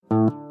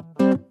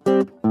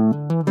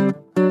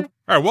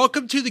All right,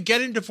 welcome to the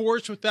Getting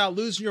Divorced Without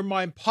Losing Your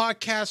Mind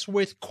podcast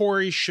with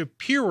Corey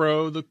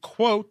Shapiro. The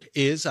quote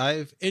is,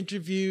 I've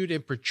interviewed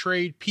and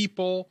portrayed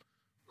people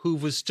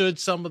who've withstood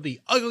some of the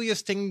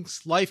ugliest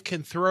things life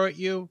can throw at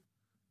you,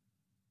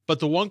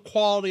 but the one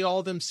quality all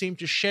of them seem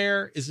to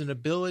share is an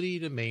ability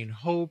to maintain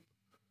hope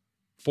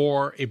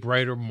for a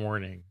brighter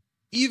morning,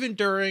 even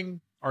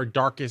during our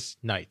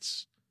darkest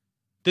nights.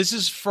 This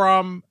is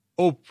from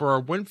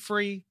Oprah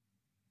Winfrey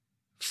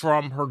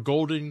from her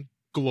Golden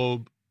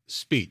Globe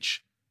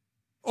speech.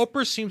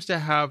 Oprah seems to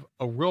have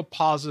a real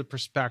positive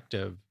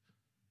perspective.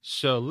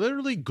 So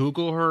literally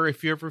Google her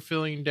if you're ever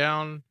feeling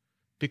down,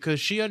 because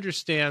she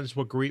understands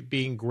what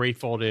being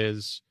grateful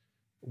is.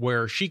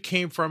 Where she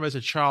came from as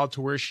a child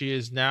to where she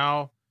is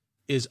now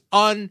is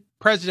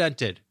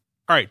unprecedented.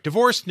 All right,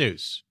 divorce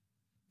news.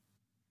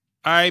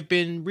 I've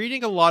been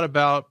reading a lot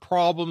about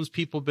problems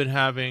people have been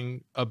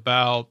having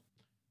about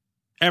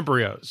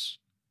embryos.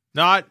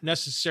 Not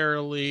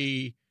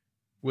necessarily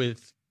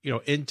with,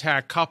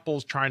 intact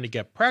couples trying to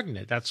get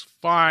pregnant. That's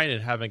fine.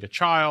 And having a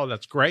child,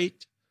 that's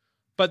great.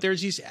 But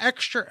there's these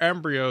extra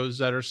embryos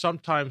that are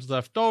sometimes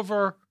left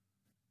over.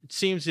 It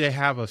seems they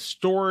have a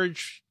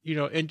storage,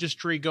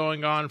 industry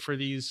going on for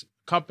these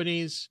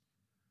companies.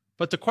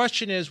 But the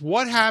question is,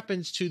 what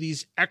happens to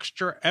these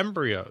extra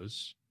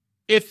embryos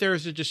if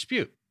there's a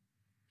dispute?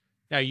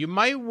 Now, you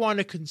might want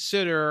to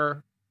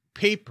consider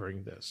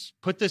papering this,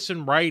 put this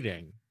in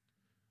writing.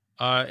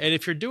 And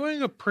if you're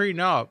doing a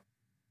prenup,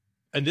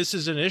 and this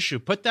is an issue,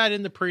 put that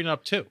in the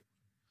prenup too.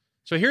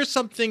 So here's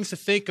some things to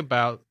think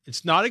about.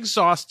 It's not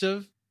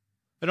exhaustive.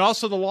 And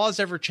also the law is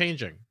ever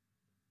changing.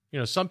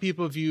 Some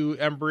people view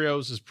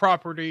embryos as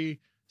property.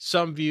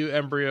 Some view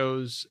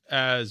embryos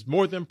as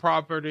more than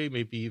property,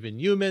 maybe even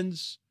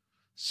humans.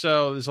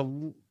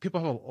 So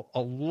people have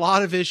a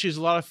lot of issues,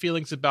 a lot of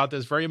feelings about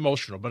this, very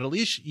emotional. But at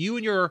least you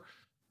and your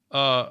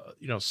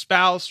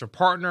spouse or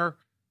partner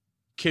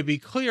can be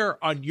clear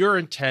on your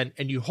intent,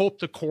 and you hope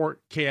the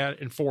court can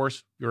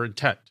enforce your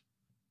intent.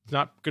 It's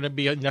not going to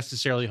be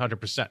necessarily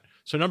 100%.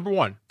 So number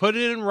one, put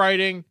it in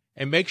writing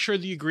and make sure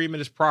the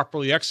agreement is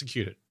properly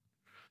executed.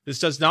 This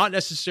does not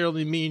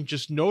necessarily mean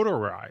just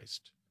notarized.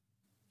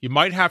 You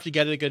might have to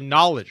get it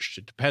acknowledged.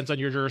 It depends on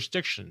your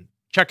jurisdiction.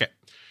 Check it.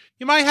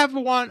 You might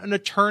want an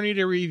attorney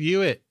to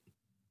review it.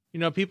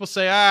 People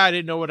say, I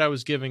didn't know what I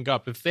was giving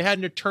up. If they had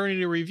an attorney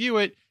to review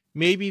it,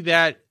 maybe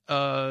that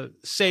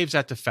saves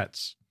that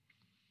defense.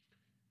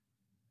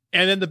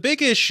 And then the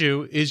big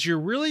issue is you're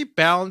really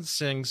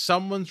balancing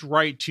someone's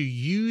right to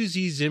use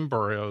these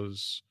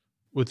embryos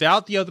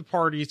without the other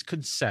party's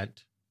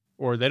consent,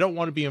 or they don't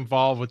want to be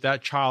involved with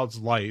that child's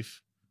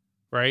life,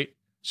 right?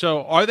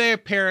 So are they a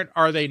parent?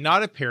 Are they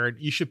not a parent?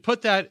 You should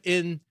put that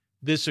in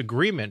this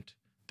agreement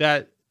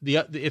that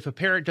if a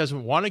parent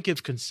doesn't want to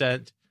give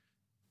consent,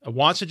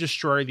 wants to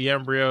destroy the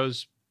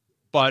embryos,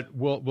 but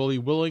will be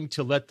willing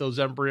to let those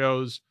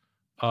embryos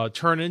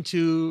turn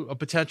into a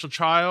potential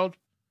child,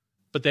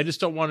 but they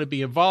just don't want to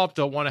be involved,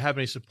 don't want to have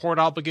any support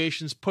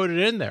obligations, put it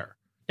in there.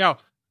 Now,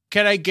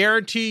 can I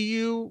guarantee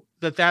you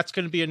that that's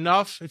going to be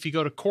enough if you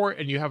go to court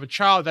and you have a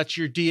child, that's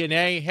your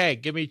DNA, hey,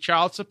 give me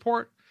child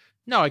support?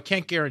 No, I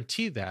can't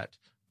guarantee that,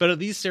 but at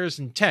least there's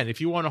intent. If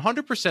you want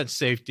 100%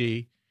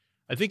 safety,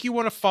 I think you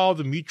want to follow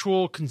the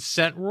mutual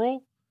consent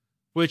rule,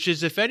 which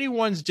is if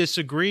anyone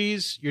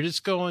disagrees, you're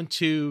just going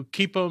to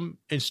keep them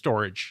in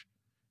storage.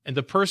 And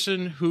the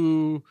person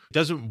who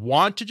doesn't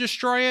want to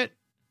destroy it,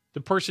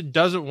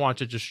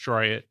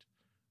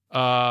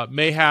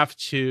 may have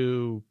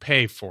to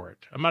pay for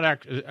it. I'm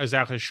not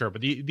exactly sure,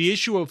 but the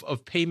issue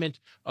of payment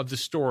of the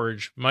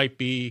storage might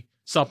be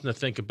something to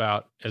think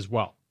about as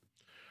well.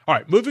 All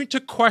right, moving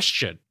to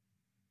question.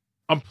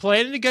 I'm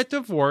planning to get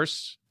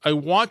divorced. I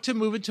want to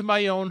move into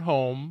my own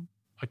home.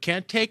 I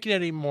can't take it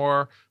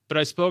anymore, but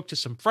I spoke to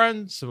some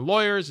friends, some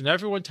lawyers, and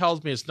everyone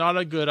tells me it's not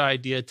a good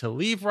idea to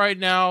leave right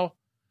now.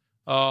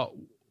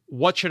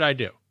 What should I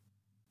do?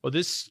 Well,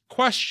 this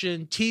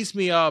question tees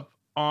me up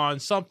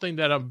on something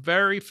that I'm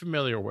very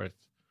familiar with,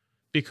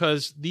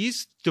 because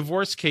these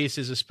divorce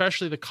cases,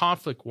 especially the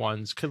conflict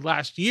ones, could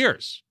last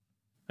years.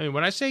 I mean,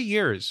 when I say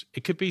years,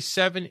 it could be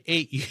 7,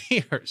 8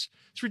 years.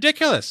 It's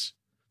ridiculous.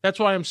 That's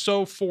why I'm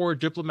so for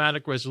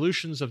diplomatic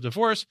resolutions of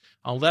divorce,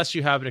 unless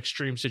you have an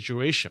extreme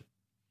situation.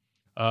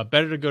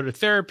 Better to go to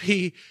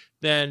therapy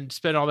than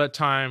spend all that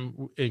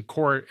time in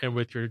court and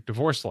with your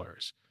divorce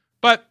lawyers.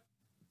 But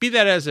be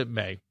that as it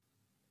may,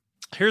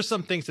 here's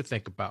some things to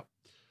think about.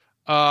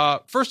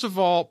 First of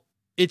all,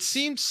 it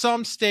seems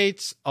some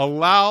states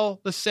allow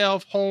the sale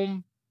of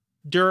home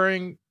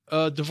during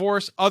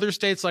divorce. Other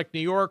states like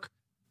New York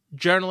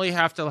generally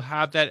have to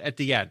have that at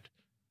the end.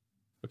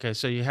 Okay,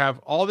 so you have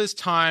all this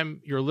time,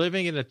 you're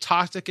living in a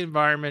toxic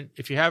environment.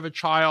 If you have a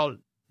child,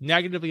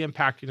 negatively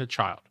impacting the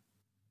child.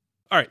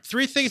 All right,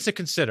 3 things to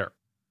consider.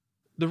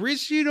 The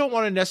reason you don't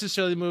want to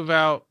necessarily move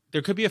out,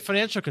 there could be a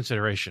financial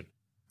consideration.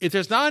 If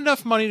there's not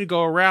enough money to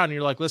go around and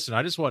you're like, listen,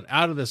 I just want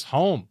out of this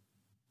home.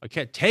 I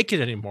can't take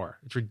it anymore.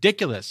 It's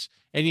ridiculous.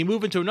 And you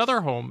move into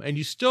another home and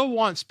you still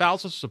want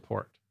spousal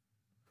support.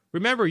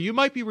 remember, you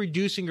might be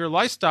reducing your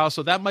lifestyle,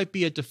 so that might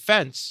be a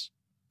defense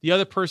the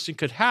other person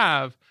could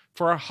have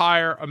for a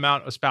higher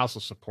amount of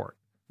spousal support,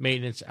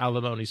 maintenance,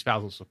 alimony,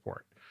 spousal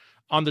support.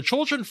 On the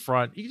children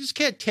front, you just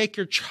can't take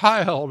your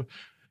child,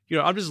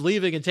 I'm just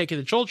leaving and taking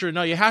the children.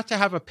 No, you have to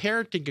have a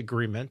parenting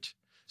agreement.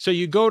 So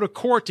you go to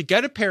court to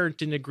get a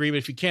parenting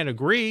agreement if you can't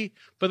agree,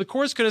 but the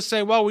court's going to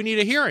say, well, we need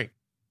a hearing.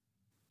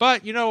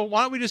 But, why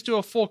don't we just do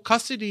a full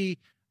custody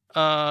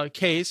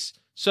case?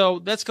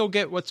 So let's go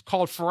get what's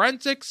called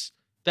forensics.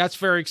 That's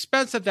very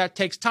expensive. That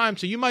takes time.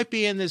 So you might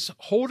be in this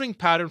holding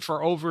pattern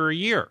for over a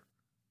year.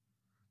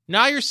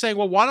 Now you're saying,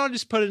 well, why don't I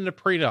just put it in a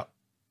prenup?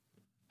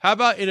 How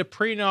about in a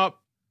prenup?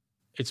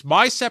 It's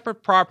my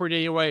separate property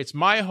anyway. It's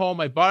my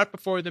home. I bought it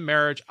before the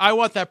marriage. I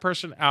want that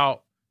person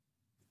out.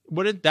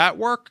 Wouldn't that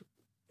work?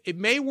 It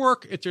may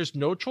work if there's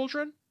no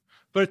children.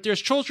 But if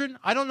there's children,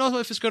 I don't know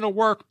if it's going to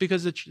work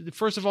because,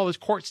 first of all, this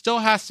court still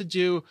has to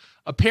do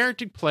a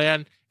parenting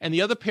plan, and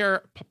the other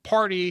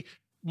party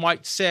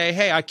might say,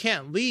 hey, I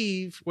can't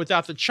leave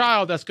without the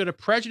child. That's going to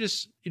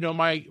prejudice,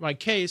 my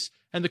case,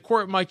 and the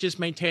court might just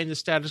maintain the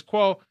status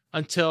quo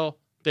until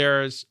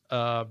there's,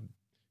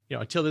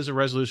 until there's a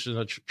resolution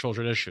of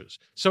children issues.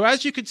 So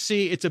as you can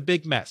see, it's a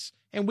big mess,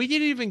 and we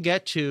didn't even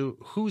get to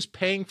who's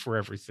paying for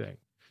everything.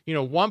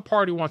 One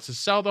party wants to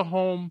sell the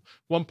home,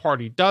 one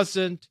party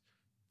doesn't.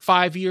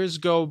 5 years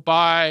go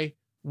by.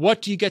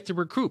 What do you get to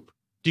recoup?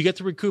 Do you get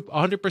to recoup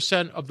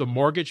 100% of the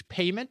mortgage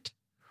payment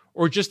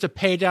or just a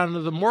pay down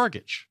of the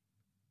mortgage?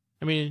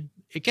 I mean,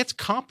 it gets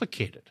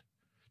complicated.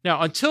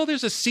 Now, until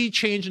there's a sea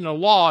change in the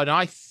law, and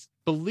I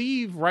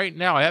believe right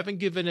now, I haven't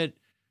given it,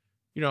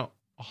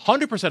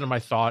 100% of my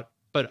thought,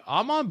 but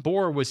I'm on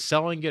board with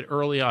selling it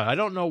early on. I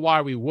don't know why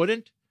we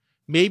wouldn't.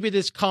 Maybe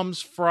this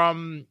comes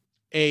from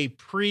a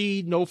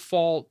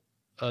pre-no-fault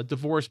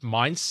divorce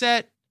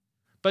mindset.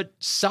 But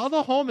sell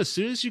the home as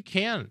soon as you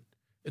can.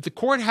 If the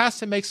court has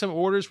to make some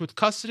orders with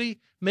custody,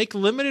 make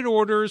limited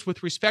orders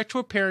with respect to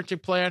a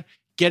parenting plan,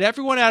 get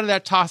everyone out of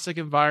that toxic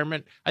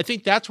environment. I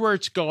think that's where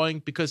it's going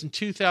because in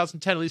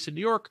 2010, at least in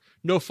New York,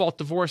 no-fault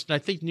divorce, and I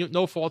think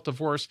no-fault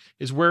divorce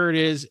is where it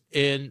is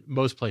in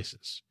most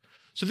places.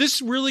 So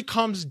this really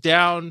comes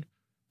down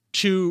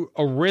to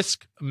a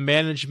risk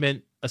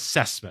management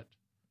assessment.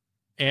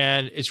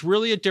 And it's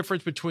really a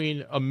difference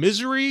between a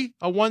misery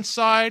on one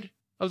side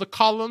of the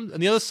column,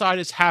 and the other side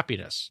is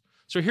happiness.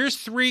 So here's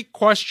 3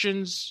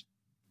 questions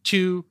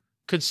to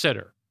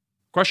consider.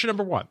 Question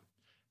number 1,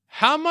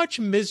 how much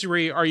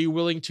misery are you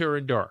willing to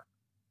endure?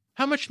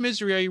 How much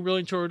misery are you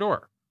willing to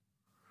endure?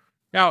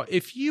 Now,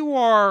 if you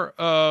are,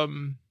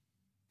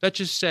 let's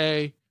just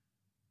say,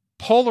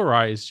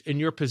 polarized in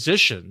your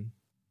position,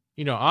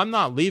 I'm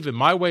not leaving,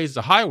 my way is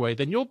the highway,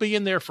 then you'll be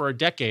in there for a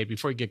decade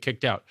before you get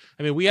kicked out.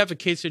 I mean, we have a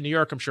case in New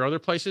York, I'm sure other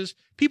places,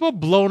 people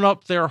blown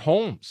up their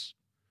homes.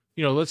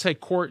 Let's say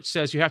court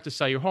says you have to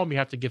sell your home, you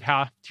have to give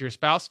half to your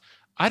spouse.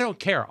 I don't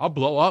care. I'll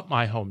blow up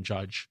my home,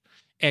 judge.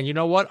 And you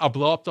know what? I'll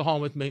blow up the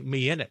home with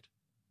me in it.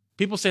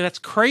 People say that's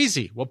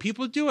crazy. Well,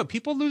 people do it.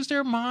 People lose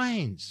their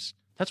minds.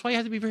 That's why you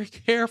have to be very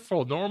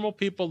careful. Normal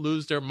people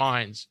lose their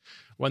minds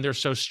when they're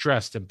so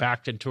stressed and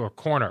backed into a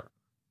corner.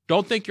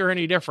 Don't think you're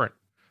any different.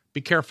 Be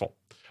careful.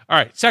 All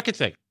right. Second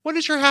thing, what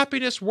is your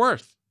happiness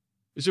worth?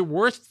 Is it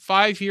worth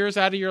 5 years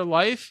out of your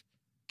life?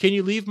 Can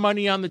you leave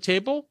money on the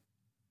table?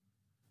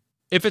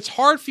 If it's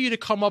hard for you to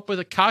come up with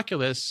a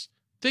calculus,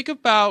 think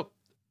about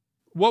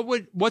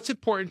what's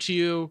important to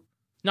you,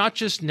 not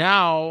just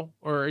now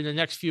or in the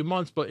next few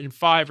months, but in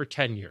 5 or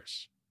 10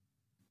 years.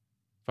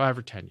 5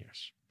 or 10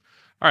 years.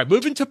 All right,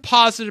 moving to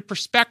positive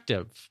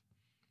perspective.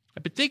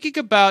 I've been thinking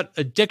about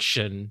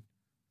addiction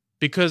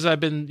because I've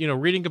been,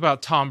 reading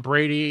about Tom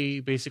Brady,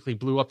 basically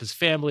blew up his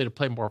family to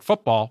play more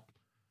football.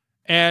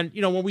 And,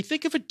 when we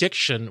think of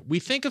addiction, we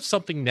think of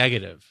something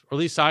negative, or at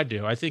least I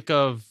do. I think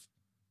of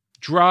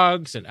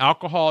drugs and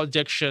alcohol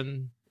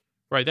addiction,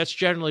 right? That's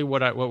generally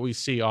what we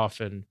see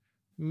often.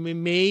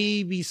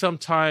 Maybe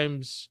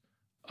sometimes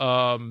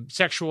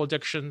sexual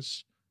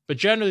addictions, but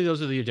generally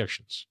those are the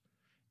addictions.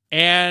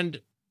 And,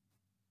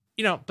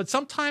 but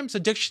sometimes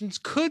addictions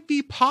could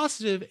be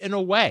positive in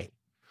a way.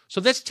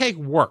 So let's take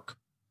work.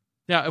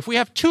 Now, if we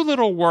have too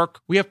little work,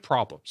 we have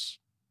problems.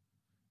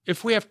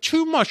 If we have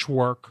too much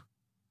work,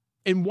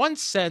 in one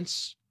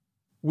sense,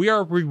 we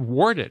are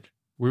rewarded.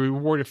 We're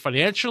rewarded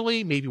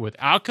financially, maybe with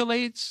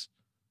accolades,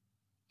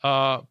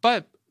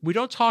 but we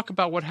don't talk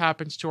about what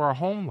happens to our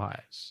home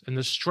lives and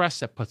the stress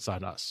that puts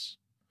on us.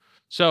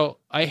 So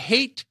I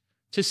hate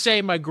to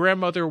say my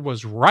grandmother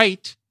was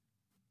right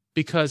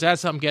because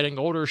as I'm getting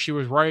older, she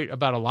was right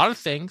about a lot of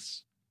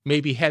things,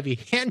 maybe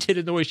heavy-handed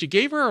in the way she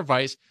gave her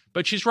advice,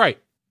 but she's right.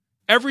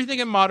 Everything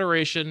in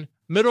moderation,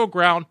 middle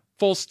ground,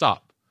 full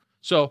stop.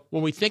 So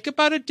when we think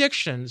about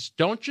addictions,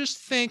 don't just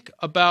think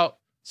about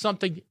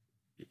something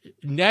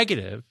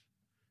negative,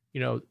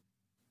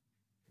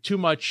 too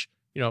much,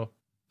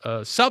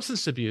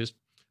 substance abuse,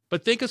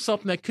 but think of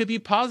something that could be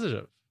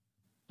positive,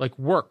 like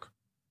work.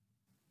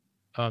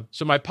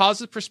 So my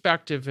positive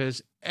perspective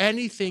is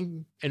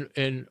anything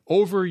in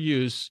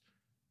overuse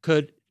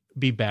could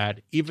be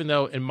bad, even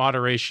though in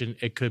moderation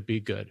it could be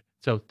good.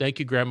 So thank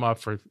you, Grandma,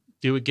 for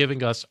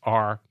giving us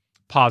our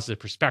positive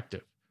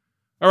perspective.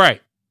 All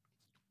right.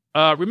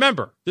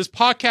 Remember, this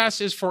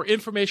podcast is for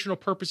informational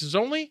purposes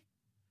only.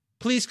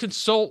 Please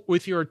consult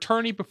with your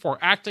attorney before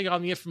acting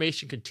on the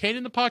information contained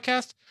in the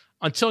podcast.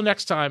 Until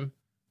next time,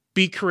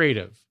 be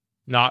creative,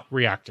 not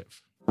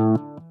reactive.